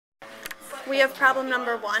We have problem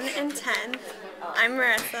number 1 and 10. I'm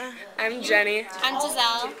Marissa. I'm Jeni. I'm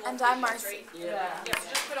Giselle. And I'm Marcy.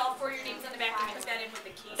 Just put all 4 of your names on the back and mix that in with the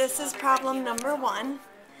keys. This is problem number 1.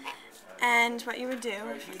 And what you would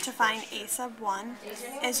do to find a sub 1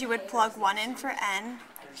 is you would plug 1 in for n,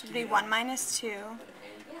 which would be 1 minus 2,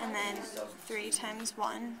 and then 3 times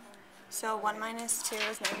 1. So 1 minus 2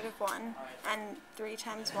 is negative 1, and 3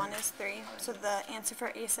 times 1 is 3. So the answer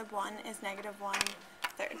for a sub 1 is negative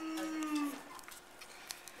 1/3.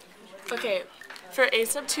 Okay, for a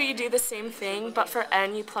sub 2 you do the same thing, but for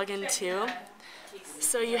n you plug in 2.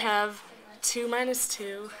 So you have 2 minus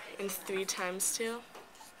 2 and 3 times 2.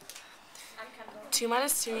 2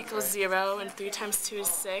 minus 2 equals 0, and 3 times 2 is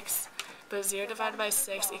 6, but 0 divided by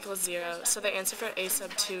 6 equals 0. So the answer for a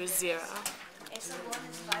sub 2 is 0.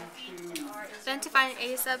 Then to find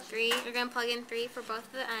a sub 3, you're going to plug in 3 for both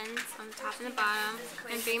of the ends on the top and the bottom,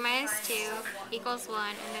 and 3 minus 2 equals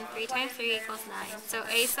 1, and then 3 times 3 equals 9. So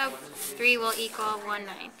a sub 3 will equal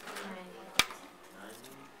 1/9.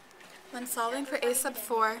 When solving for a sub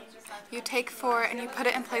 4, you take 4 and you put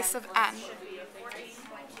it in place of n.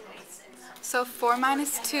 So 4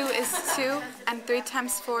 minus 2 is 2, and 3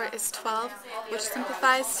 times 4 is 12, which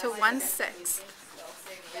simplifies to 1/6.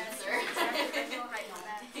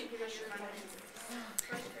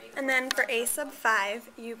 And then for a sub 5,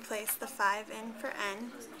 you place the 5 in for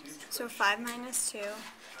n. So 5 minus 2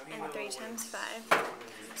 and 3 times 5.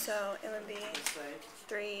 So it would be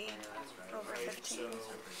 3 over 15,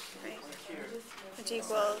 right? Which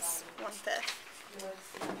equals 1/5.